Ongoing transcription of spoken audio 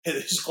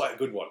This is quite a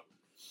good one.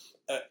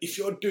 If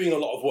you're doing a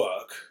lot of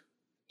work,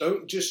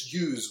 don't just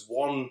use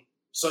one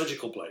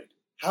surgical blade.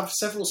 Have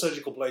several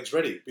surgical blades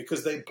ready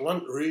because they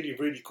blunt really,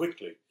 really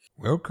quickly.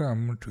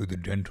 Welcome to the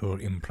Dental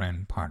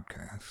Implant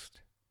Podcast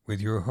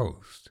with your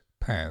host,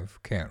 Pav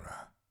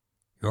Kara,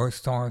 your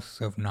source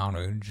of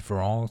knowledge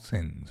for all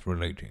things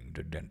relating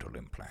to dental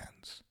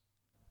implants.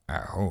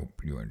 I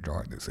hope you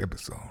enjoyed this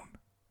episode.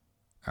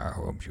 I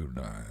hope you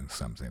learned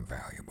something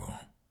valuable.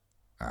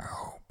 I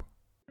hope.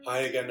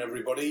 Hi again,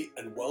 everybody,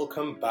 and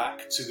welcome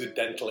back to the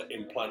Dental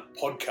Implant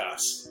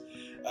Podcast.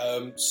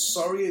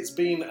 Sorry it's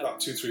been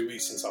about 2-3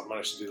 weeks since I've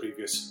managed to do the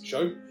previous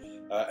show,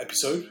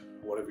 episode,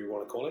 whatever you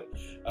want to call it.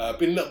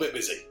 Been a little bit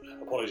busy.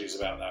 Apologies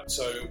about that.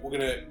 So we're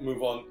going to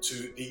move on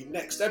to the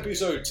next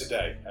episode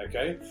today,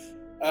 okay?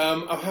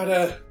 I've had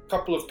a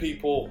couple of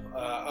people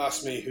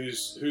ask me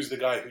who's the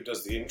guy who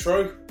does the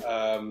intro,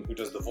 who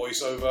does the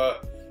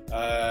voiceover.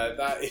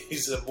 That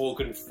is a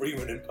Morgan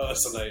Freeman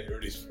impersonator,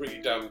 and he's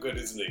pretty damn good,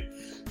 isn't he?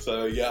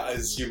 So yeah,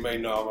 as you may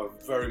know,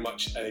 I'm very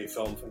much a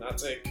film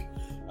fanatic,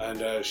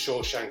 and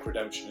Shawshank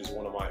Redemption is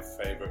one of my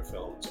favourite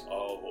films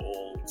of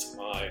all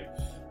time.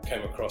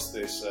 Came across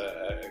this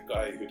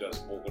guy who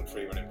does Morgan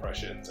Freeman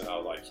impressions, and I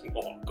was like, you know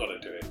what, I've got to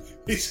do it.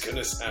 He's going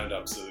to sound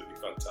absolutely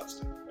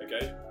fantastic,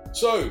 okay?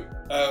 So,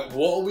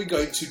 what are we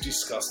going to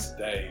discuss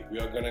today? We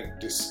are going to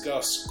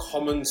discuss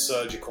common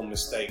surgical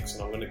mistakes,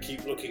 and I'm going to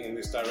keep looking in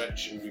this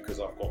direction because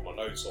I've got my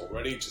notes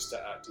already just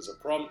to act as a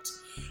prompt.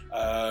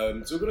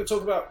 So we're going to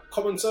talk about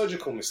common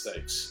surgical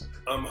mistakes.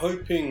 I'm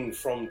hoping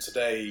from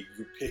today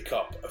you pick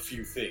up a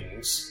few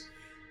things.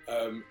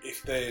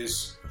 If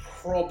there's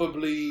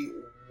probably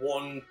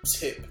one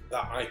tip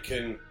that I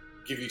can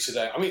give you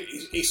today, I mean,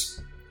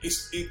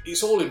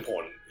 it's all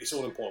important. It's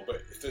all important,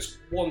 but if there's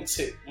one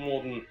tip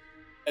more than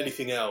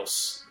anything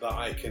else that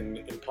I can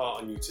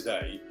impart on you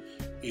today,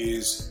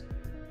 is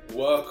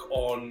work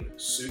on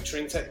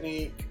suturing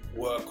technique,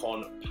 work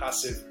on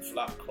passive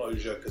flap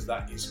closure, because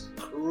that is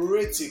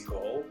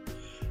critical,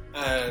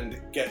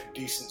 and get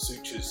decent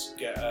sutures.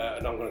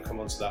 And I'm going to come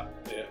on to that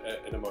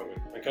in a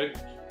moment. Okay,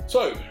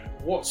 so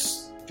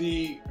what's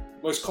the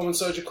most common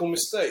surgical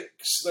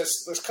mistakes?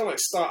 Let's kind of like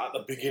start at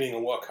the beginning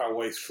and work our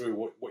way through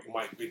what you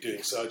might be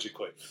doing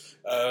surgically.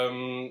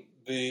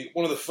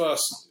 One of the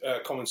first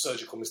common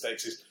surgical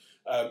mistakes is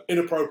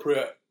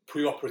inappropriate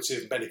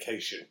preoperative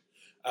medication.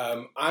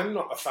 I'm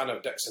not a fan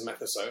of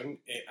dexamethasone.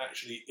 It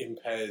actually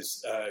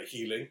impairs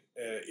healing.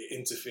 It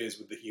interferes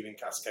with the healing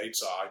cascade,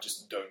 so I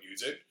just don't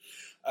use it.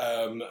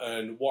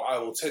 And what I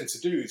will tend to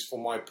do is, for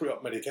my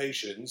pre-op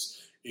medications,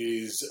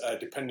 is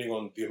depending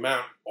on the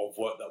amount of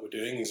work that we're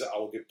doing, is that I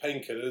will give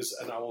painkillers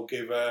and I will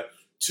give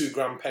 2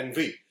 gram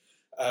Pen-V.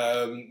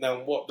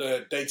 Now, what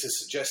the data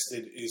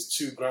suggested is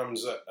 2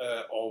 grams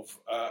of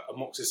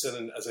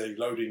amoxicillin as a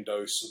loading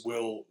dose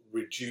will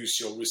reduce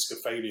your risk of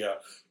failure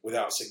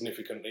without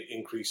significantly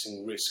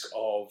increasing risk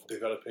of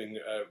developing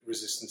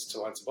resistance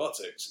to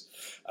antibiotics.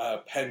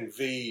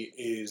 Pen-V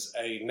is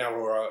a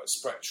narrower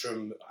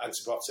spectrum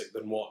antibiotic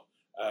than what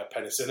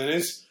penicillin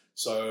is.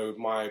 So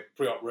my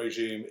pre-op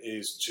regime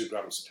is 2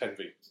 grams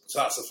Pen-V. So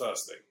that's the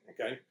first thing,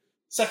 okay?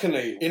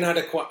 Secondly,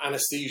 inadequate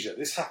anesthesia.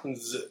 This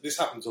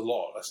happens a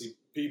lot. I see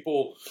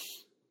people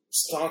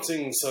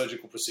starting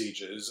surgical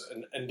procedures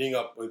and ending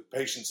up with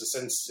patients are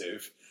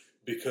sensitive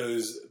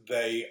because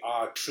they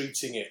are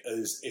treating it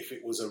as if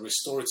it was a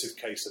restorative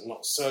case and not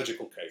a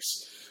surgical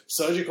case.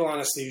 Surgical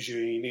anesthesia,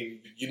 you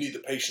need the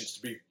patients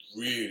to be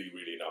really,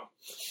 really numb.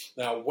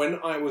 Now, when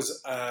I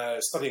was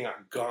studying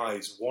at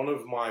Guy's, one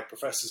of my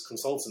professor's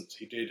consultants,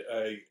 he did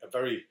a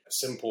very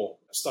simple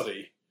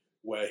study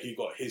where he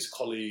got his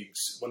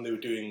colleagues, when they were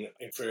doing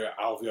inferior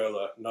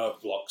alveolar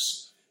nerve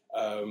blocks,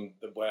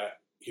 where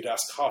he'd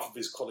asked half of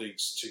his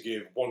colleagues to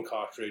give 1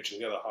 cartridge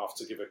and the other half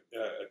to give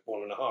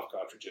 1.5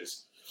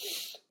 cartridges.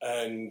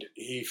 And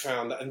he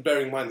found that, and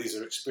bearing in mind these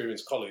are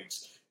experienced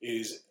colleagues,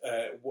 is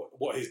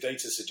what his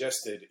data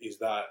suggested is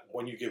that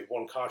when you give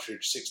 1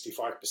 cartridge,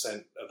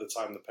 65% of the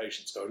time the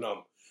patients go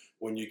numb.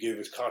 When you give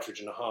a cartridge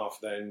and a half,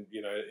 then,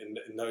 you know,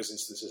 in those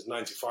instances,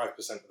 95%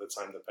 of the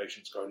time the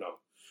patients go numb.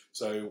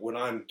 So when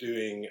I'm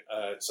doing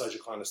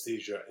surgical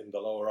anesthesia in the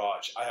lower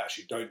arch, I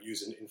actually don't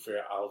use an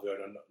inferior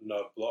alveolar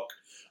nerve block.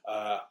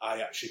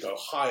 I actually go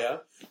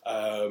higher.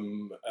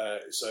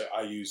 So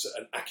I use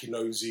an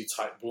Akinosi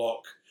type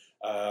block,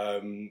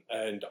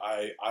 and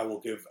I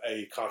will give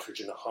a cartridge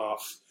and a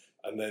half,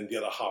 and then the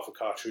other half a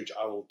cartridge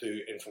I will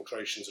do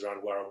infiltrations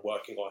around where I'm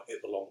working or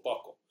hit the long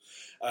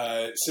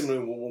buccal.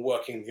 Similarly, when we're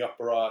working the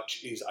upper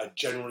arch, I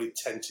generally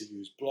tend to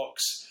use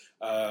blocks.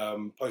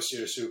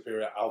 Posterior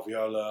superior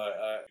alveolar,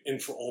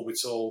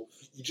 infraorbital.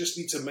 You just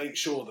need to make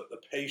sure that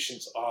the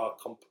patients are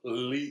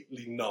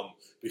completely numb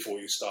before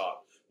you start.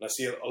 And I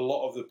see a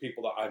lot of the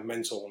people that I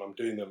mentor when I'm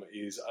doing them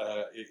is,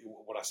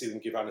 when I see them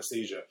give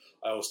anesthesia,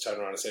 I always turn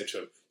around and say to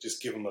them,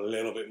 just give them a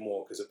little bit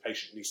more because the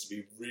patient needs to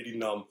be really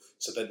numb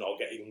so they're not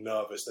getting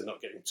nervous, they're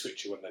not getting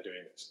twitchy when they're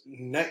doing this.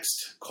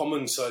 Next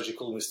common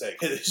surgical mistake.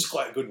 This is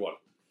quite a good one.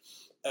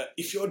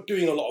 If you're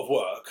doing a lot of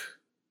work,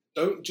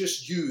 don't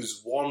just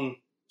use one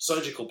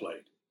surgical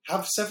blade.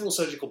 have several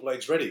surgical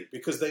blades ready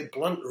because they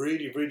blunt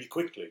really, really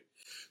quickly.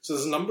 So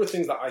there's a number of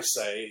things that I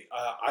say.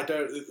 I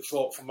don't,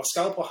 for my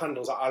scalpel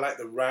handles, I like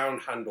the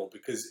round handle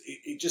because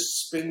it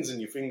just spins in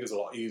your fingers a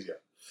lot easier.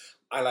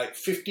 I like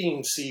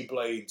 15C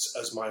blades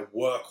as my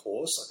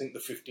workhorse. I think the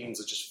 15s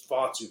are just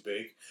far too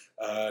big.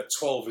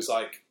 12 is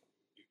like,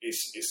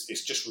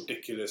 it's just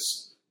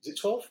ridiculous. Is it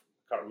 12?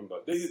 I can't remember.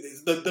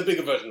 The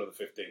bigger version of the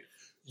 15.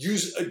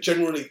 Use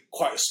generally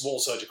quite a small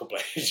surgical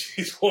blade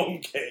is what I'm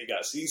getting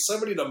at. See, so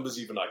many numbers,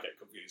 even I get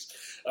confused.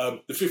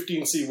 The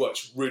 15C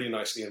works really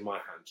nicely in my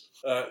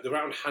hand. The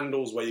round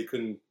handles where you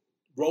can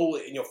roll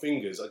it in your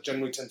fingers, I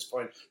generally tend to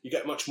find you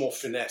get much more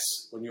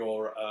finesse when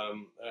you're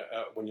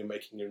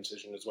making your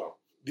incision as well.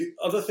 The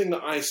other thing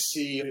that I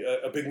see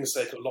a big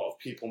mistake a lot of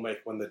people make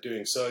when they're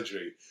doing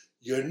surgery,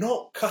 you're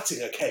not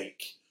cutting a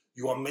cake,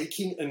 you are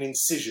making an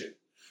incision.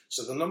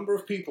 So the number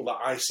of people that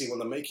I see when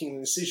they're making an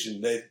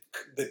incision,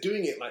 they're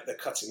doing it like they're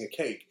cutting a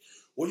cake.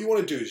 What you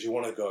want to do is you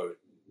want to go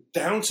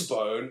down to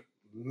bone,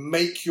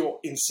 make your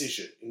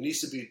incision. It needs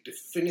to be a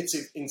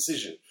definitive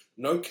incision.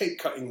 No cake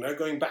cutting, no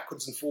going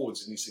backwards and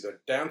forwards. It needs to go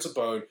down to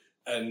bone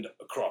and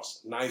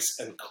across, nice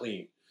and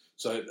clean.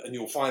 So, and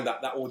you'll find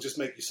that will just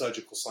make your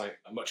surgical site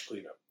much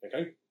cleaner,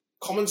 okay?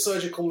 Common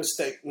surgical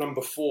mistake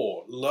number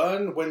 4,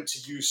 learn when to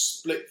use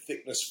split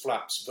thickness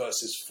flaps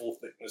versus full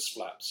thickness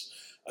flaps.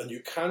 And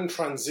you can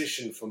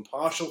transition from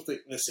partial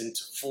thickness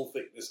into full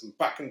thickness and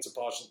back into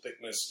partial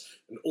thickness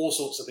and all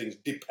sorts of things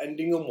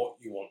depending on what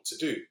you want to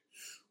do.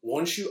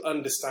 Once you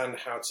understand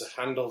how to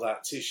handle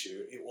that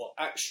tissue, it will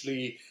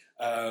actually,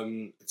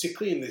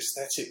 particularly in the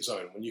aesthetic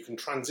zone, when you can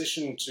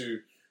transition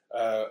to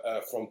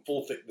from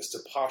full thickness to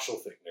partial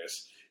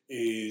thickness,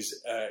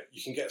 is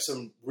you can get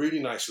some really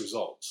nice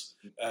results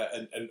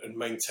and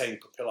maintain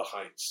papilla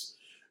heights.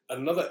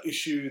 Another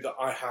issue that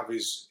I have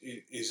is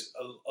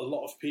a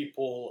lot of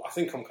people, I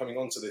think I'm coming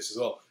on to this as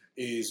well,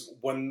 is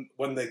when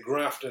they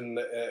graft and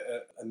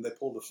they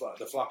pull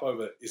the flap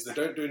over, is they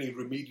don't do any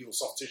remedial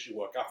soft tissue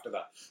work after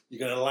that.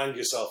 You're going to land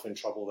yourself in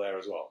trouble there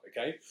as well,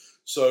 okay?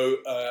 So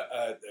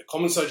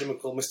common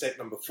surgical mistake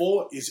number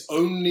 4 is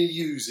only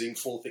using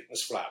full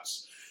thickness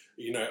flaps.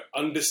 You know,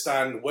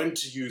 understand when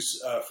to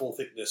use full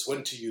thickness,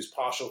 when to use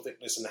partial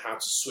thickness, and how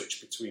to switch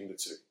between the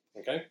two,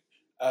 okay?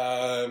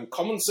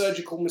 Common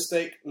surgical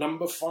mistake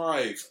number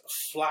 5,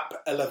 flap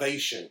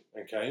elevation,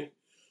 okay?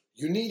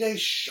 You need a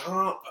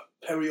sharp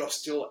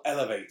periosteal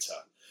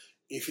elevator.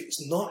 If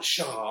it's not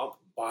sharp,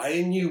 buy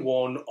a new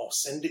one or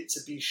send it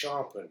to be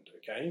sharpened,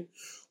 okay?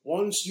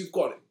 Once you've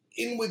got it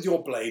in with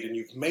your blade and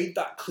you've made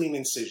that clean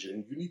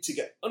incision, you need to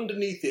get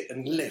underneath it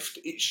and lift.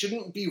 It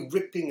shouldn't be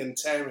ripping and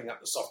tearing at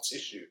the soft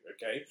tissue,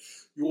 okay?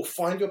 You will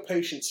find your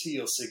patients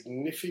heal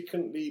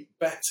significantly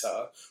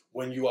better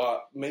when you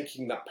are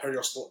making that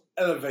periosteal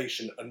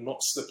elevation and not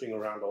slipping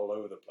around all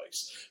over the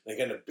place. And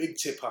again, a big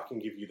tip I can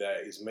give you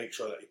there is make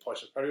sure that your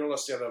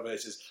periosteal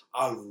elevators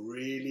are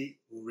really,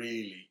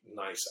 really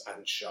nice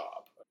and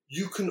sharp.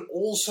 You can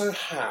also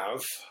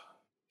have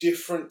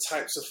different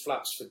types of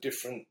flaps for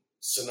different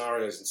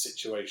scenarios and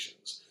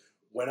situations.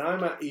 When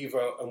I'm at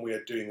Evo and we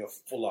are doing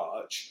a full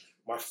arch,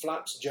 my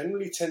flaps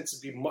generally tend to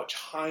be much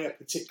higher,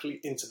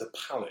 particularly into the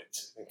palate,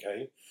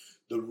 okay?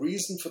 The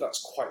reason for that's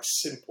quite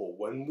simple.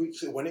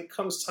 When it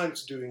comes time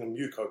to doing a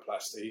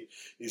mucoplasty,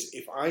 is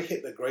if I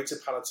hit the greater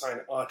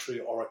palatine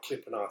artery or a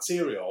clip and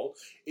arteriole,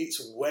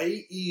 it's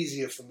way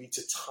easier for me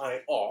to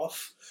tie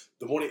off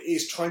than what it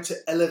is trying to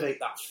elevate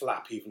that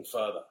flap even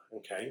further,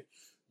 okay?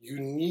 You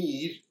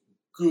need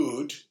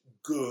good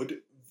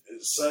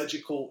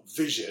surgical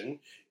vision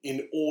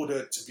in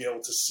order to be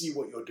able to see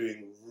what you're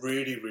doing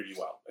really, really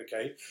well,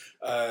 okay?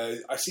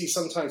 I see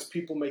sometimes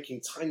people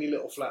making tiny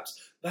little flaps.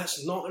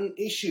 That's not an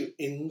issue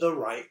in the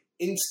right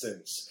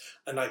instance.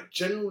 And I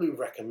generally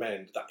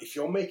recommend that if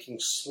you're making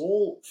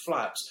small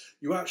flaps,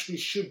 you actually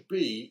should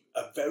be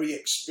a very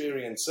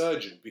experienced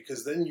surgeon,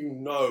 because then you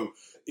know,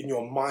 in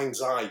your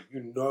mind's eye,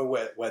 you know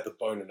where the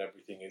bone and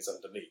everything is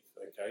underneath,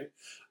 okay?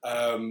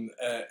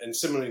 And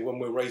similarly, when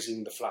we're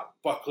raising the flap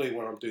buccally,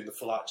 when I'm doing the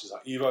full arches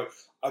at Evo,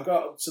 I go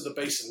up to the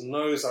base of the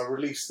nose, I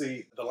release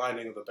the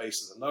lining of the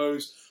base of the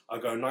nose, I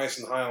go nice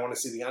and high, I want to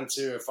see the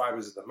anterior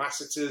fibers of the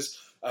masseters,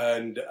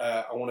 and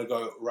I want to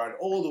go around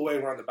all the way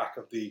around the back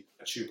of the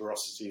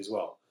tuberosity as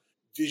well.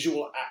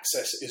 Visual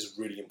access is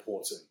really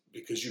important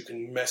because you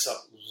can mess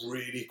up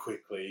really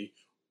quickly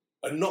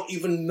and not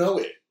even know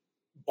it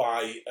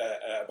by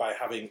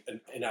having an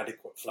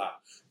inadequate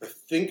flap. But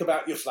think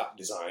about your flap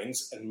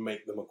designs and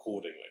make them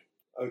accordingly.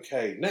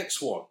 Okay,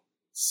 next one.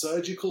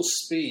 Surgical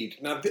speed.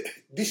 Now,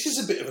 this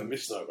is a bit of a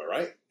misnomer,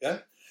 right? Yeah?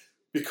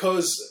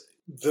 Because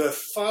the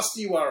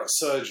faster you are at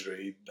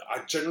surgery,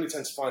 I generally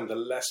tend to find the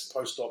less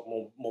post-op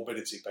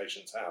morbidity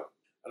patients have.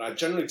 And I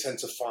generally tend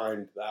to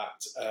find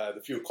that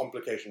the fewer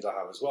complications I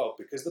have as well,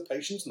 because the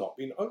patient's not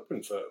been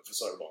open for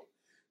so long.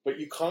 But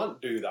you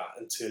can't do that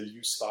until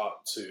you start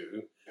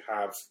to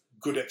have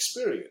good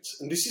experience.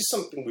 And this is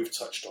something we've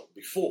touched on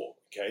before,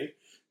 okay?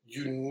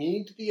 You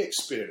need the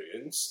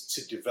experience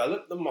to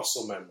develop the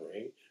muscle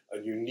memory,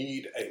 and you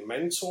need a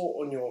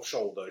mentor on your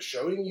shoulder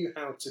showing you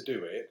how to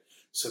do it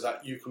so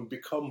that you can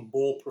become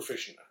more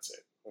proficient at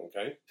it,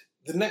 okay?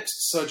 The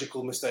next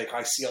surgical mistake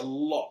I see a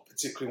lot,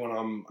 particularly when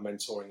I'm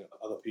mentoring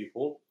other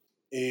people,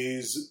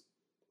 is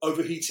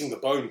overheating the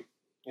bone.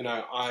 You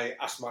know, I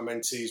ask my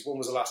mentees, when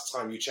was the last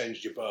time you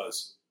changed your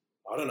burrs?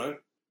 I don't know.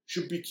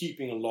 Should be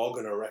keeping a log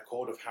and a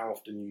record of how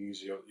often you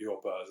use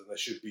your burrs, and they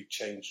should be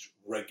changed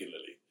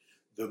regularly.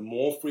 The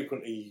more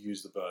frequently you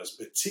use the burrs,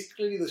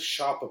 particularly the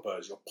sharper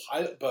burrs, your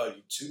pilot burr,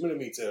 your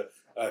 2mm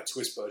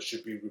twist burrs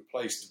should be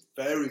replaced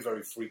very,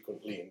 very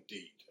frequently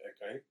indeed,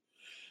 okay?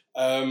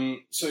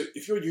 So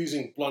if you're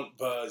using blunt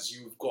burrs,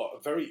 you've got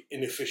a very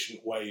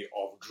inefficient way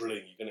of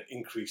drilling. You're going to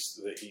increase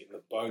the heat in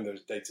the bone.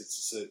 There's data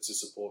to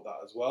support that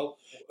as well.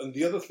 And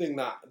the other thing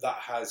that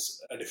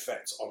has an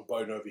effect on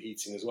bone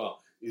overheating as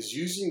well is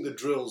using the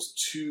drills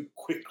too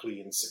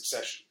quickly in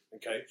succession.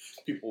 Okay,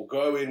 people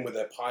go in with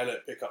their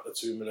pilot, pick up the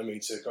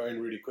 2mm, go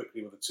in really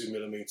quickly with the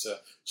 2mm,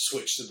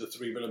 switch to the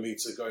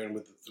 3mm, go in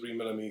with the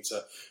 3mm,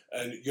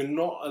 and you're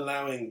not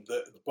allowing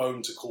the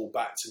bone to cool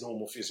back to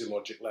normal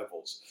physiologic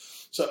levels.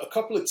 So a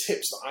couple of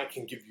tips that I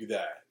can give you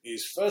there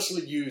is,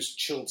 firstly, use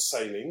chilled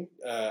saline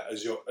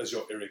as your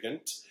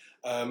irrigant.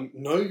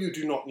 No, you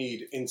do not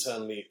need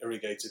internally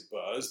irrigated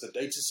burrs. The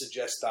data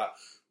suggests that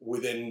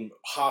within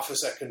half a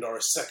second or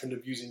a second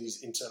of using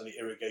these internally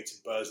irrigated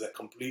burrs, they're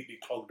completely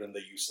clogged and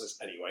they're useless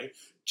anyway.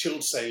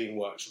 Chilled saline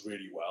works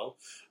really well.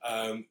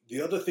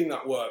 The other thing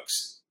that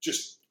works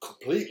just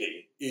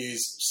completely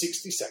is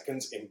 60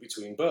 seconds in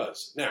between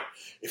burrs. Now,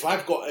 if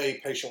I've got a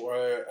patient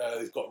where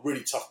they've got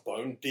really tough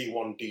bone,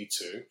 D1,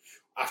 D2,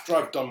 after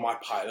I've done my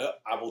pilot,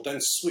 I will then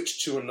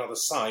switch to another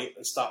site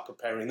and start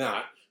preparing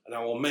that. And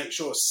I will make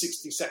sure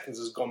 60 seconds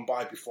has gone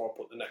by before I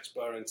put the next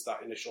burr into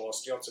that initial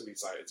osteotomy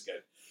site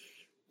again.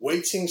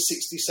 Waiting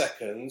 60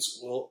 seconds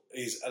will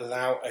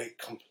allow a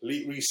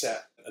complete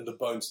reset and the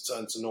bone to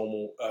turn to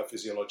normal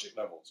physiologic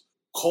levels.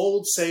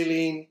 Cold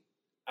saline,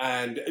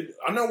 and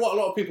I know what a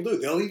lot of people do.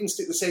 They'll even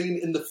stick the saline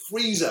in the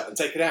freezer and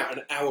take it out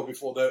an hour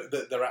before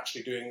they're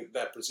actually doing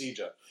their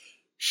procedure.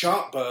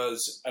 Sharp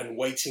burrs and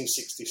waiting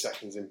 60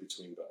 seconds in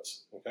between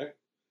burrs, okay?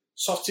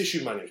 Soft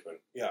tissue management.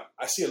 Yeah,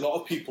 I see a lot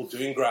of people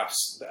doing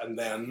grafts and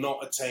they are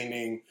not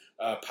attaining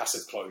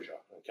passive closure,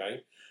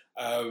 okay?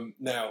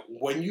 Now,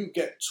 when you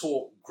get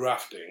taught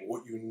grafting,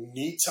 what you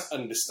need to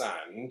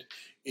understand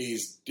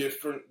is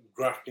different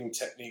grafting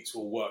techniques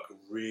will work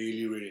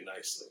really, really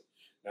nicely.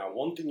 Now,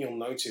 one thing you'll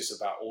notice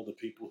about all the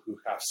people who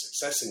have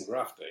success in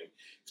grafting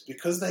is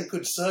because they're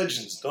good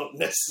surgeons, not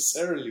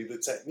necessarily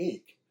the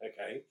technique,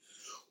 okay?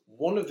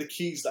 One of the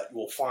keys that you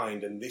will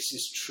find, and this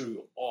is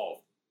true of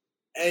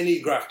any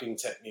grafting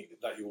technique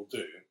that you will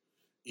do,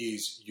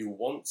 is you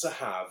want to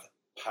have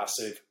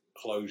passive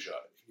closure.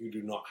 If you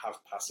do not have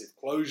passive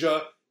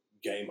closure,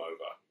 game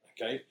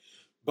over, okay?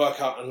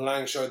 Burkhardt and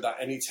Lang showed that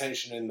any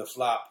tension in the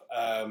flap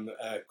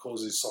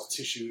causes soft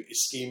tissue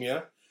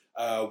ischemia.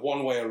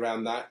 One way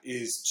around that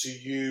is to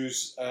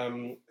use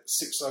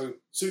 6-0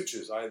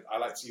 sutures. I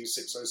like to use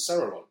 6-0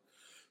 Cerulon,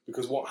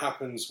 because what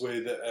happens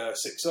with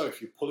 6-0,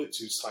 if you pull it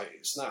too tight,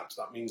 it snaps.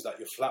 That means that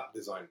your flap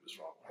design was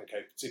wrong,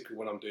 okay? Particularly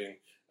when I'm doing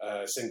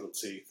single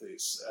teeth,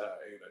 it's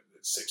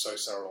 6-0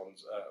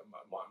 Cerulon's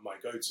my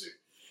go-to.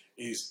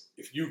 Is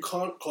if you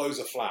can't close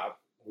a flap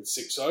with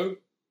 6-0,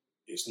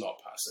 it's not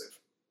passive.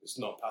 It's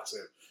not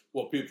passive.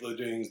 What people are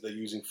doing is they're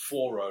using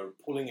 4-0,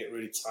 pulling it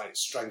really tight,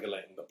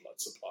 strangulating the blood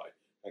supply.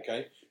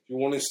 Okay? If you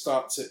want to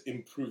start to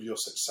improve your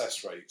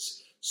success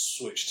rates,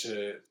 switch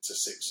to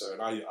 6-0.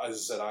 And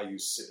as I said, I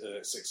use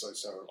 6-0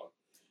 Cerulon.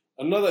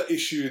 Another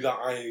issue that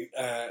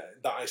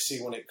I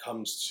see when it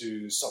comes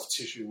to soft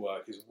tissue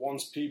work is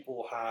once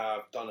people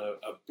have done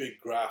a big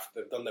graft,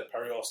 they've done their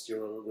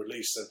periosteal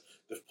release and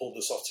they've pulled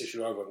the soft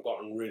tissue over and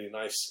gotten really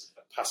nice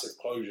passive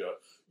closure,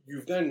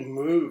 you've then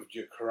moved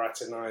your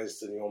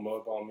keratinized and your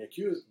mobile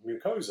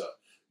mucosa.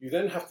 You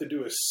then have to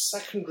do a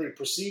secondary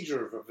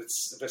procedure of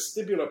a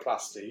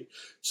vestibuloplasty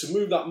to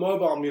move that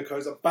mobile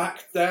mucosa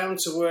back down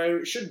to where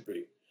it should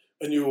be.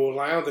 And you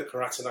allow the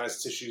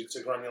keratinized tissue to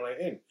granulate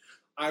in.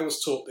 I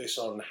was taught this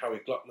on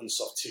Howie Gluckman's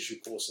soft tissue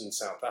course in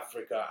South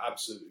Africa,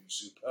 absolutely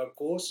superb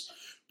course.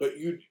 But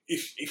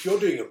if you're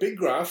doing a big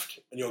graft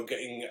and you're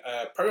getting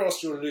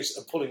periosteal release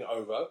and pulling it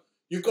over,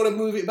 you've got to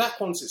move it back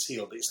once it's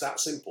healed. It's that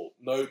simple.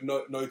 No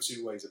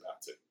two ways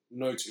about it.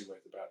 No two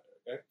ways about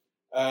it,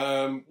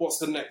 okay? What's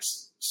the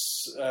next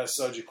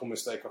surgical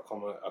mistake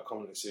I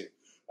commonly see?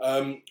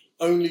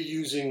 Only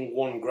using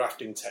one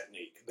grafting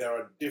technique. There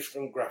are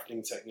different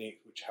grafting techniques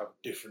which have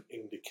different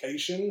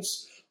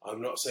indications.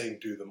 I'm not saying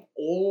do them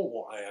all.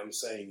 What I am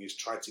saying is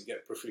try to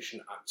get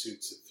proficient at 2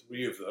 to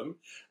 3 of them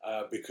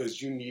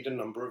because you need a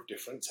number of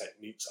different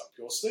techniques up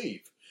your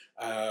sleeve.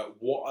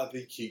 What are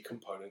the key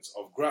components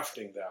of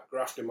grafting there?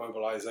 Graft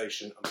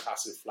immobilization and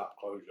passive flap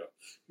closure.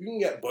 You can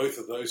get both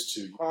of those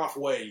two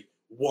halfway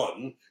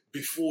one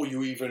before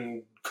you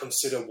even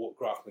consider what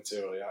graft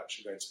material you're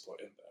actually going to put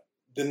in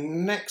there. The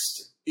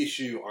next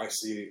issue I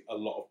see a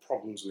lot of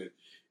problems with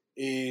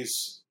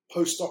is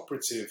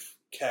post-operative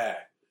care.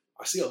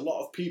 I see a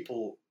lot of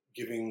people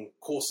giving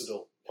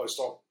Corsadil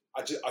post-op.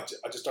 I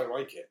just don't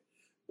like it.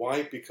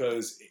 Why?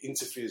 Because it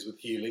interferes with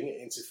healing, it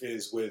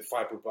interferes with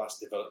fibroblast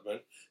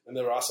development, and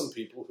there are some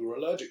people who are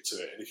allergic to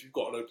it. And if you've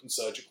got an open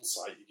surgical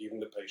site, you're giving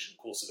the patient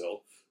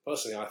Corsadil,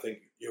 personally, I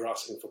think you're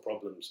asking for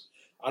problems.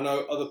 I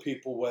know other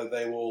people where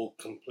they will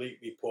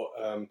completely put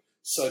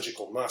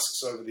surgical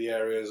masks over the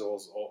areas or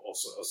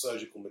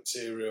surgical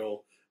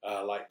material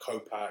like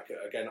Copac.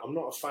 Again, I'm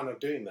not a fan of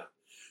doing that.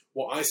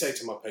 What I say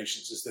to my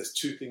patients is there's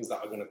two things that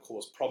are going to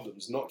cause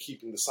problems, not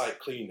keeping the site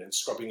clean and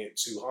scrubbing it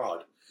too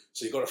hard.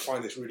 So you've got to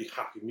find this really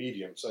happy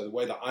medium. So the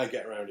way that I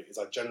get around it is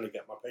I generally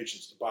get my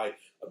patients to buy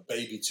a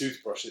baby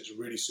toothbrush that's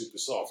really super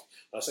soft.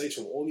 And I say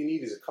to them, all you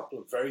need is a couple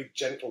of very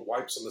gentle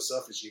wipes on the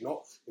surface. You're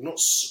not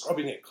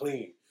scrubbing it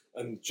clean.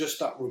 And just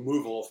that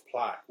removal of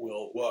plaque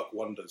will work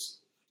wonders.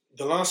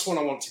 The last one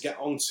I want to get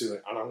onto,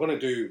 and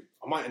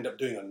I might end up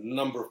doing a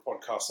number of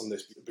podcasts on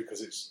this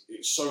because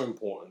it's so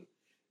important.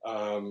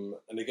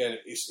 And again,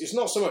 it's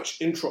not so much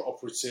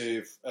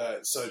intraoperative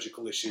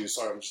surgical issues.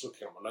 Sorry, I'm just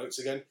looking at my notes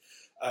again.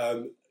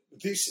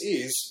 This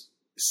is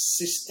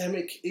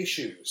systemic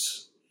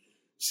issues,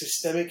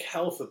 systemic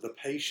health of the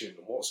patient,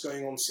 what's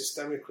going on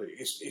systemically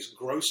is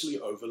grossly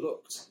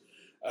overlooked.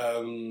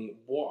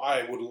 What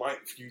I would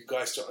like for you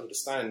guys to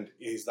understand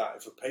is that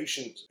if a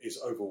patient is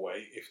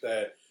overweight, if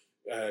they're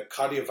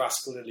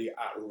cardiovascularly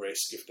at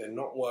risk, if they're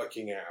not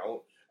working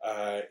out,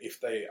 if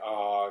their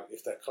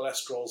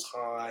cholesterol's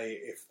high,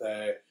 if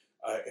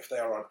they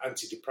are on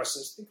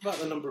antidepressants, think about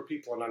the number of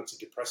people on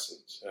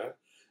antidepressants. Yeah?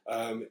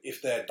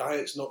 If their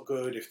diet's not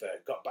good, if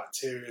their gut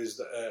bacteria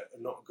is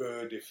not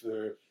good, if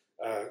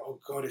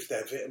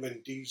their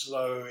vitamin D's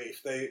low,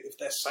 if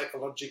they're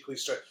psychologically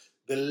stressed,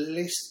 the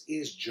list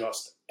is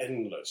just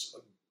endless.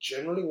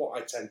 Generally, what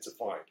I tend to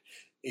find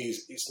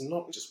is it's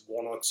not just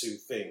one or two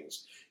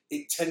things.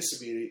 It tends to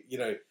be,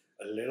 a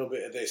little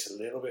bit of this, a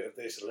little bit of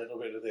this, a little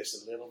bit of this,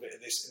 a little bit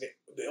of this, and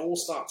they all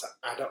start to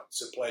add up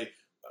to play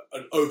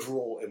an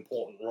overall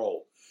important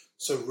role.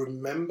 So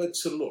remember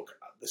to look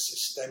at the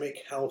systemic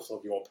health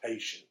of your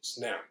patients.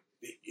 Now,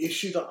 the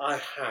issue that I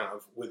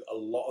have with a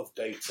lot of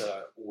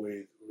data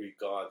with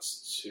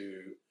regards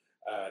to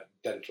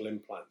dental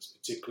implants,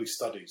 particularly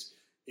studies,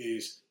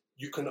 is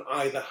you can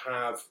either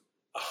have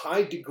a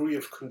high degree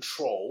of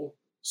control,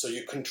 so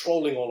you're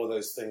controlling all of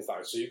those things.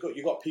 So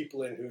you've got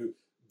people in who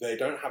they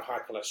don't have high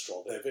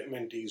cholesterol, their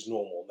vitamin D is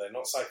normal, they're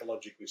not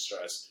psychologically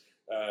stressed,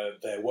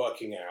 they're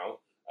working out,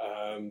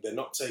 they're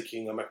not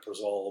taking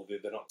omeprazole,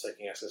 they're not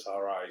taking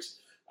SSRIs,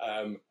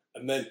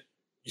 and then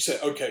you say,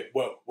 okay,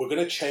 well, we're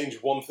going to change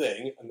one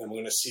thing, and then we're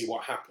going to see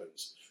what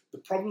happens. The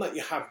problem that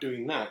you have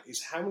doing that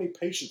is how many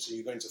patients are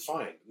you going to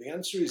find? And the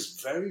answer is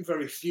very,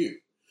 very few.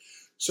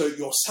 So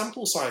your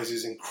sample size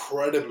is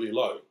incredibly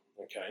low,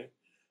 okay?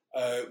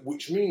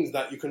 Which means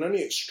that you can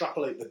only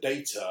extrapolate the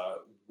data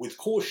with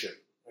caution,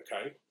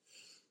 okay?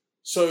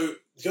 So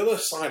the other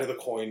side of the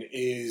coin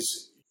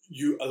is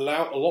you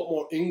allow a lot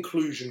more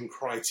inclusion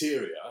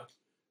criteria,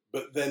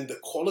 but then the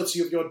quality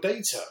of your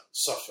data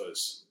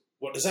suffers.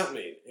 What does that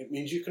mean? It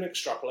means you can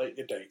extrapolate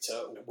your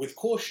data with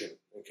caution,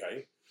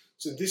 okay?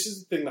 So this is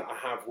the thing that I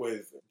have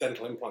with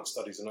dental implant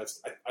studies, and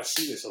I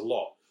see this a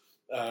lot,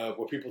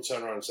 where people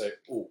turn around and say,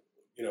 oh,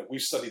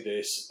 we've studied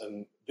this,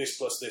 and this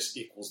plus this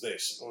equals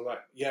this. And I'm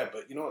like, yeah,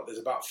 but you know what? There's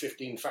about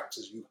 15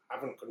 factors you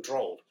haven't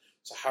controlled.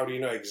 So how do you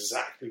know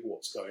exactly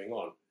what's going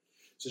on?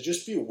 So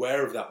just be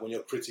aware of that when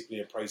you're critically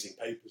appraising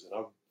papers. And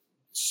I've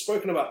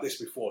spoken about this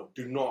before.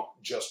 Do not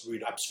just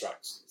read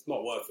abstracts. It's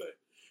not worth it.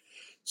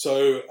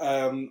 So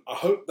I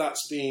hope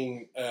that's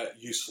been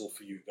useful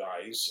for you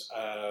guys.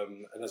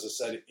 And as I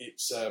said,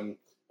 it's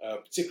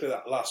particularly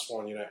that last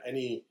one,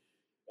 any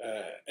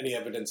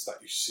evidence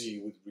that you see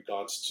with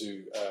regards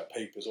to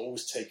papers,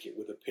 always take it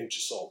with a pinch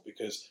of salt,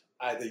 because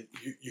either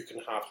you can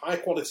have high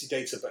quality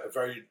data but a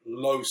very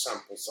low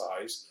sample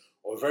size,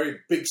 or a very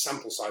big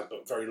sample size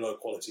but very low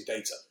quality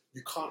data.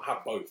 You can't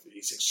have both.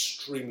 It's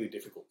extremely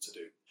difficult to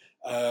do.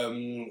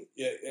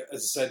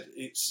 As I said,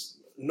 it's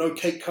no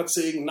cake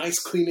cutting, nice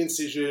clean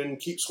incision,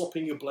 keep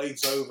swapping your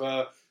blades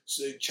over,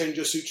 change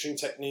your suturing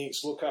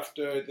techniques, look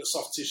after the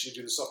soft tissue,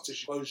 do the soft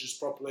tissue closures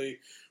properly,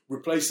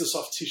 replace the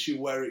soft tissue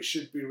where it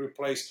should be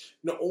replaced.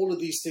 All of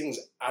these things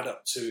add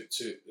up to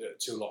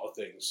a lot of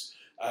things.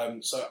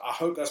 So I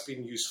hope that's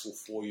been useful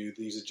for you.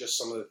 These are just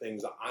some of the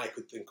things that I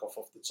could think of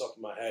off the top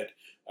of my head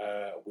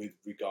with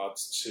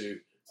regards to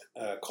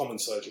common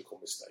surgical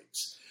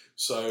mistakes.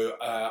 So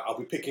I'll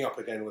be picking up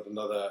again with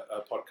another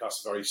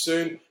podcast very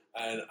soon,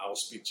 and I'll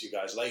speak to you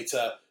guys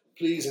later.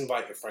 Please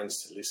invite your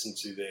friends to listen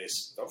to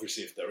this.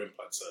 Obviously, if they're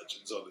implant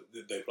surgeons or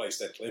they place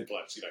dental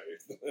implants,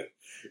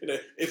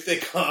 if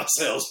they're car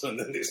salesmen,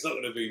 then it's not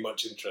going to be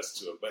much interest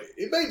to them. But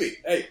it may be.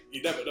 Hey,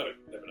 you never know.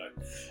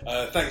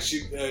 Thanks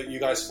you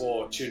guys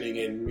for tuning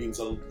in. It means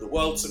the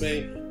world to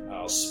me.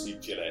 I'll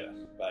speak to you later.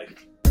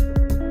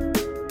 Bye.